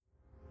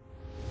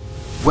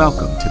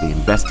Welcome to the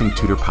Investing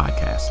Tutor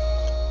Podcast,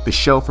 the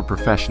show for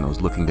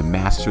professionals looking to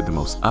master the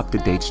most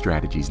up-to-date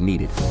strategies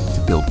needed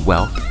to build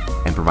wealth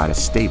and provide a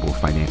stable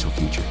financial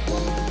future.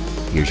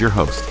 Here's your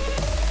host,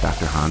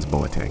 Dr. Hans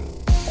Boateng.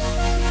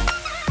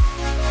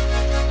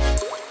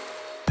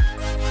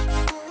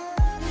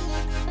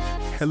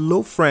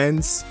 Hello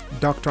friends,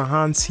 Dr.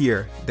 Hans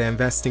here, the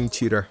Investing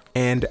Tutor.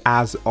 And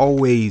as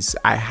always,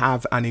 I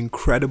have an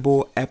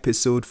incredible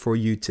episode for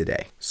you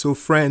today. So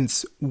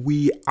friends,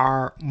 we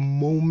are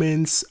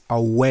moments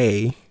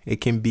away.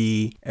 It can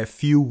be a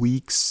few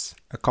weeks,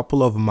 a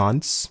couple of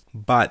months,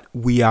 but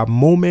we are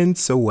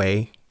moments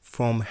away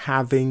from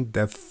having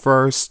the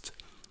first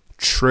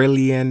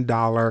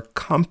trillion-dollar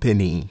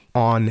company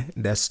on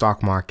the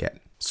stock market.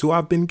 So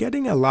I've been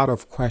getting a lot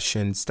of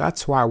questions.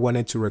 That's why I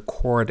wanted to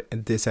record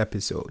this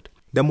episode.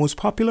 The most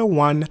popular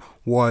one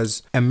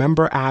was a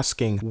member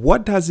asking,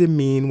 what does it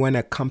mean when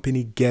a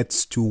company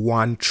gets to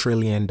 $1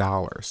 trillion?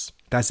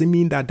 Does it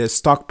mean that the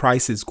stock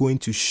price is going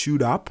to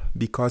shoot up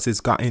because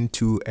it's gotten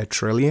to $1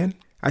 trillion?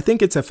 I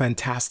think it's a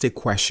fantastic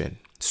question.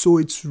 So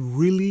it's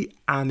really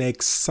an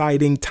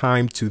exciting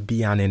time to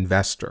be an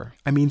investor.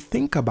 I mean,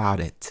 think about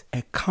it.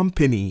 A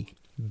company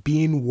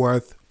being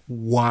worth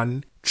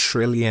 $1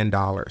 trillion.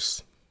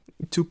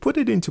 To put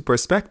it into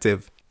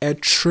perspective,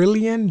 $1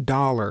 trillion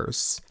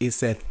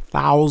is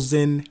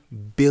 1,000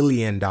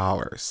 billion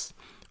dollars.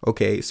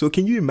 Okay, so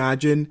can you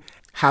imagine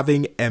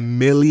having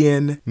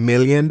 $1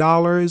 million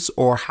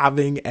or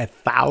having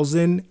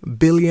 1,000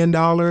 billion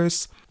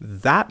dollars?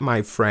 That,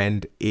 my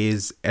friend,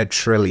 is $1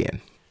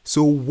 trillion.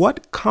 So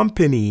what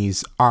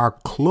companies are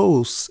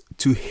close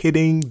to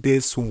hitting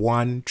this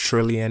 $1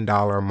 trillion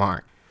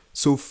mark?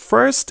 So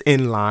first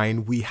in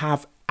line, we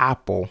have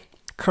Apple,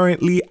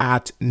 currently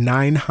at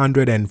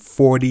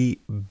 $940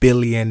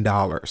 billion.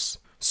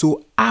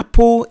 So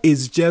Apple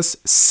is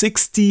just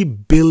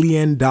 $60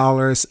 billion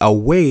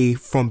away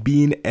from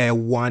being a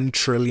 $1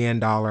 trillion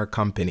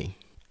company.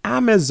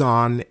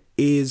 Amazon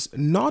is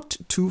not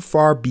too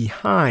far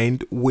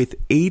behind with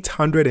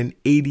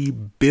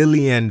 $880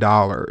 billion.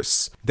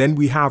 Then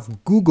we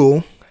have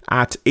Google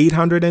at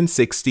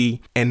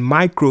 860 and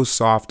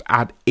Microsoft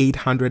at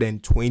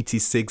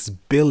 826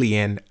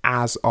 billion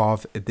as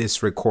of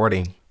this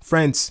recording.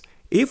 Friends,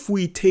 if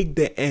we take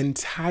the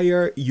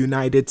entire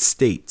United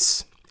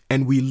States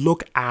and we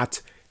look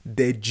at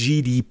the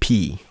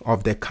GDP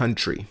of the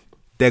country,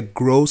 the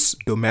gross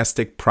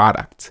domestic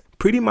product,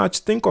 pretty much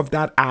think of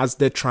that as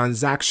the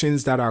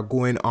transactions that are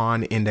going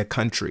on in the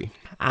country.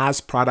 As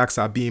products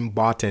are being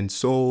bought and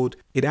sold,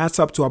 it adds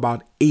up to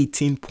about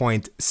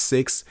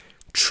 $18.6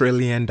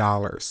 trillion.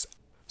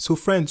 So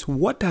friends,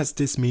 what does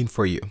this mean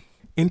for you?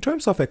 In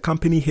terms of a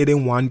company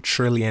hitting 1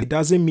 trillion, it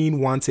doesn't mean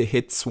once it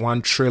hits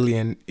 1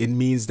 trillion, it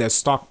means the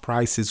stock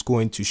price is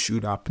going to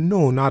shoot up.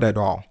 No, not at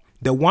all.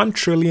 The $1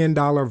 trillion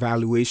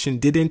valuation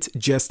didn't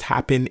just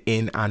happen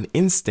in an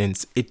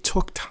instance. It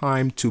took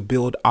time to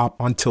build up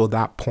until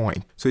that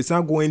point. So it's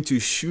not going to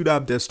shoot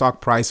up the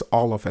stock price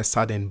all of a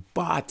sudden,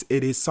 but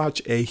it is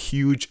such a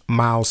huge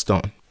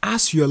milestone.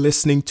 As you're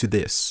listening to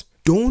this,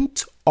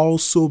 don't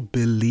also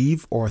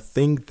believe or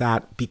think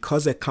that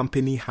because a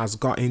company has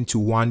gotten to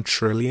 1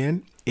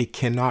 trillion, it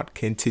cannot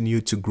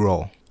continue to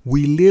grow.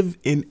 We live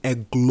in a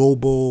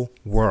global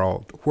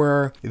world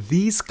where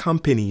these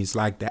companies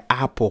like the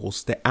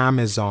Apples, the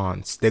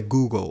Amazons, the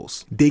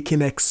Googles, they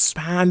can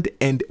expand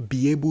and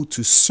be able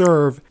to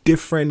serve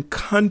different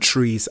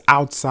countries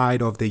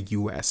outside of the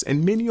US.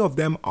 And many of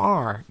them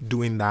are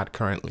doing that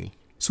currently.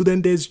 So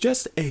then there's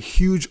just a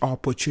huge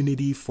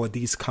opportunity for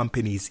these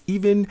companies,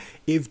 even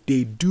if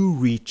they do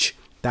reach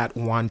that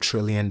 $1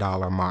 trillion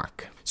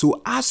mark.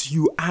 So as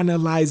you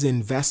analyze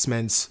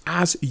investments,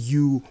 as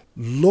you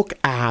look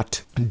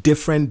at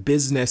different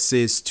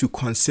businesses to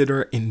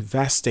consider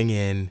investing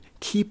in,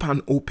 keep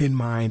an open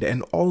mind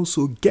and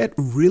also get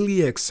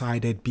really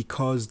excited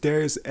because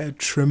there's a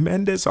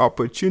tremendous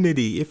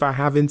opportunity, if I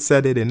haven't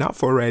said it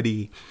enough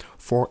already,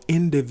 for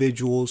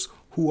individuals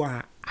who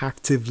are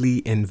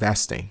actively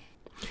investing.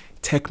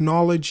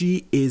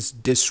 Technology is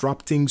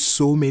disrupting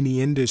so many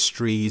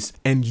industries,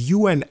 and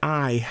you and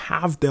I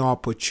have the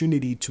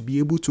opportunity to be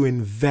able to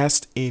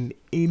invest in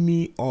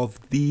any of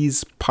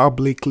these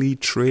publicly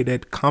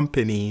traded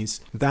companies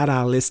that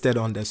are listed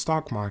on the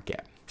stock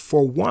market.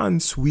 For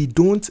once, we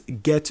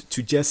don't get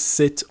to just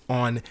sit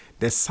on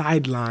the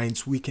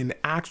sidelines. We can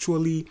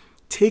actually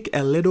take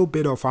a little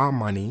bit of our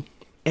money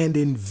and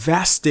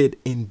invest it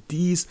in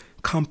these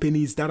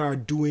companies that are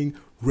doing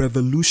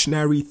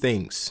revolutionary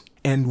things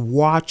and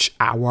watch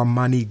our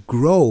money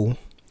grow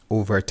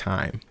over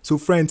time. So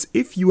friends,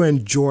 if you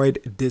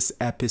enjoyed this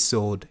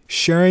episode,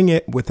 sharing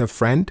it with a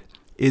friend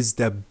is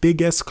the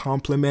biggest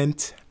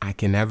compliment I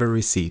can ever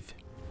receive.